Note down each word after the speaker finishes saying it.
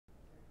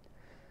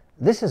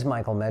This is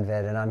Michael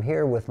Medved, and I'm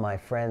here with my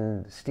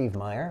friend Steve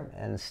Meyer.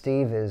 And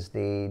Steve is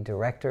the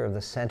director of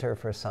the Center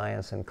for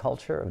Science and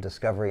Culture of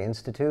Discovery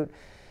Institute.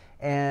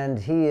 And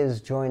he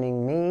is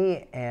joining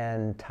me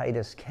and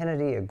Titus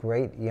Kennedy, a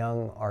great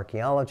young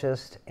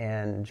archaeologist,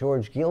 and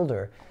George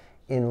Gilder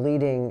in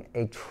leading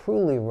a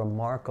truly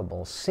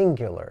remarkable,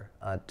 singular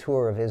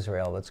tour of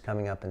Israel that's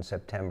coming up in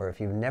September. If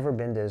you've never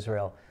been to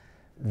Israel,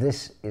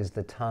 this is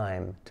the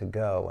time to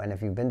go. And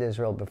if you've been to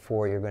Israel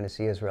before, you're going to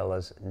see Israel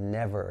as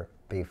never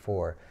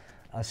before.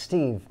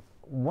 Steve,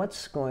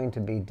 what's going to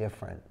be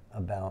different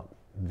about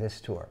this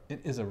tour? It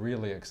is a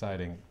really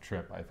exciting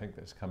trip, I think,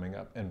 that's coming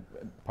up. And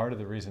part of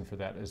the reason for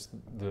that is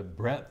the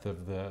breadth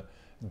of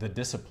the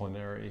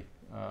disciplinary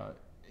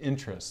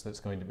interest that's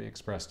going to be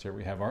expressed here.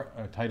 We have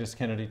Titus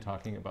Kennedy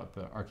talking about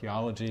the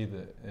archaeology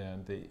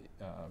and the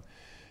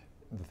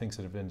things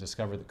that have been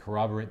discovered that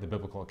corroborate the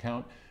biblical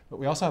account. But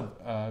we also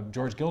have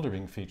George Gilder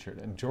being featured.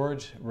 And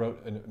George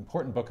wrote an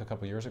important book a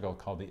couple years ago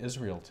called The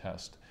Israel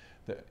Test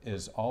that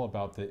is all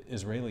about the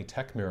Israeli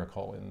tech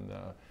miracle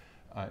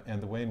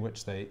and the way in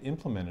which they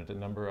implemented a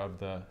number of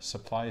the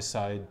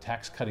supply-side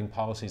tax-cutting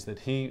policies that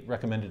he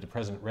recommended to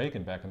President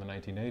Reagan back in the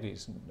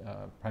 1980s.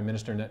 Prime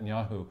Minister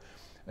Netanyahu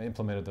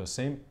implemented those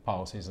same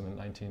policies in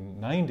the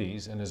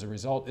 1990s, and as a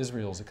result,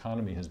 Israel's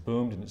economy has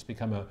boomed, and it's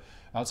become,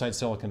 outside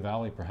Silicon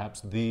Valley, perhaps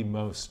the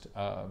most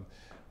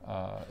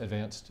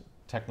advanced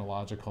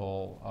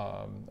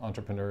technological,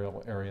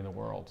 entrepreneurial area in the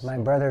world. My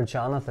brother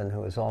Jonathan,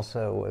 who is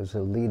also a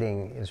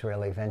leading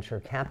Israeli venture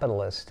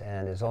capitalist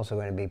and is also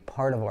going to be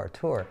part of our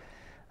tour,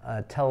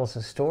 tells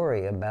a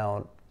story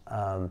about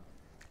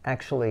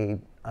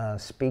actually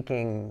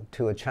speaking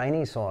to a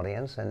Chinese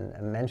audience and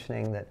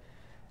mentioning that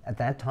at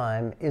that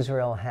time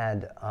Israel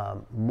had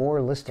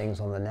more listings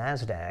on the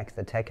NASDAQ,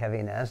 the tech-heavy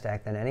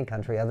NASDAQ, than any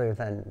country other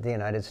than the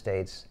United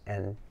States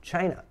and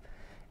China.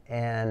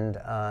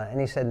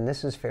 And he said, and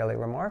this is fairly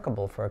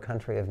remarkable for a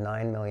country of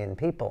 9 million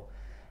people.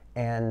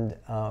 And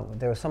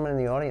there was someone in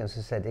the audience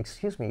who said,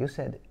 "Excuse me, you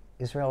said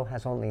Israel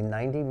has only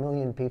 90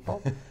 million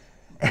people?"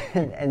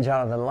 and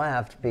Jonathan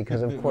laughed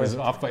because, of course, it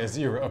was off by a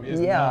zero.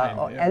 Yeah,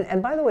 9, yeah.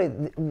 And by the way,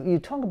 you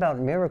talk about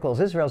miracles.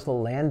 Israel's the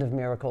land of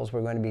miracles.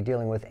 We're going to be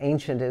dealing with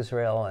ancient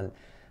Israel and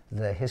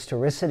the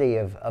historicity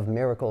of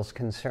miracles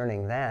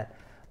concerning that.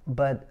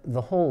 But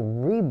the whole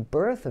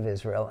rebirth of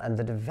Israel and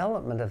the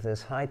development of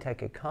this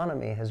high-tech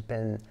economy has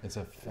been It's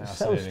a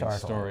fascinating so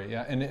story.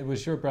 Yeah, and it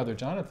was your brother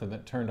Jonathan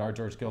that turned our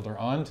George Gilder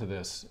on to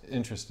this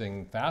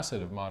interesting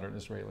facet of modern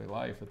Israeli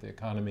life, that the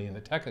economy and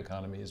the tech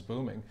economy is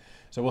booming.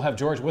 So we'll have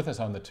George with us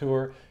on the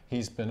tour.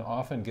 He's been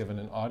often given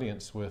an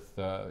audience with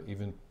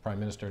even Prime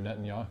Minister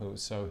Netanyahu,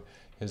 so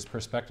his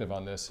perspective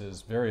on this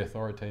is very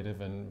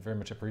authoritative and very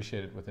much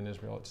appreciated within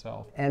Israel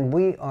itself. And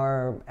we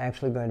are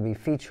actually going to be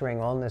featuring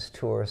on this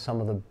tour some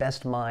of the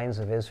best minds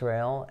of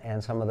Israel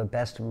and some of the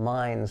best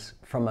minds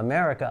from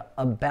America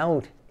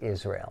about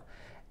Israel.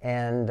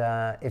 And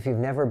if you've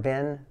never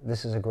been,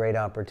 this is a great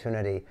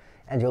opportunity.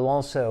 And you'll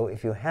also,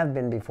 if you have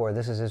been before,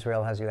 this is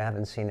Israel as you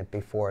haven't seen it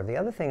before. The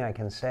other thing I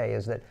can say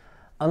is that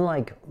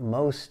unlike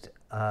most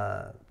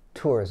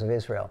tours of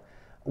Israel,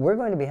 we're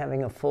going to be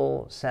having a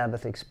full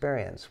Sabbath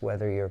experience,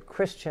 whether you're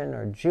Christian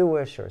or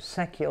Jewish or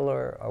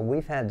secular, or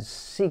we've had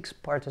Sikhs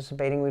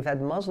participating, we've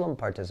had Muslim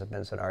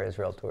participants in our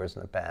Israel tours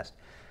in the past.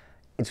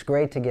 It's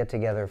great to get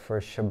together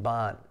for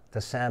Shabbat, the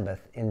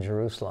Sabbath, in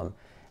Jerusalem,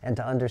 and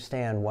to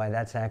understand why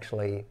that's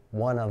actually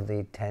one of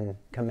the 10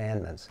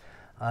 commandments.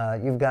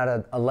 You've got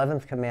an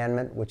 11th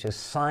commandment, which is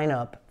sign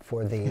up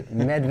for the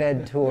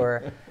Medved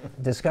Tour,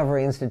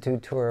 Discovery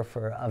Institute Tour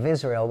of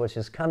Israel, which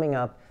is coming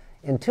up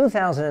in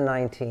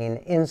 2019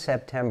 in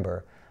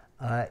September.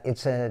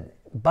 It's a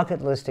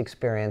bucket list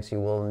experience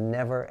you will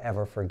never,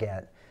 ever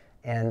forget.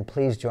 And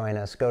please join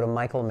us. Go to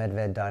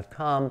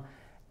michaelmedved.com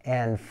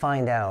and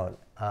find out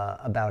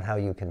about how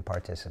you can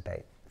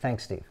participate.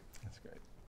 Thanks, Steve.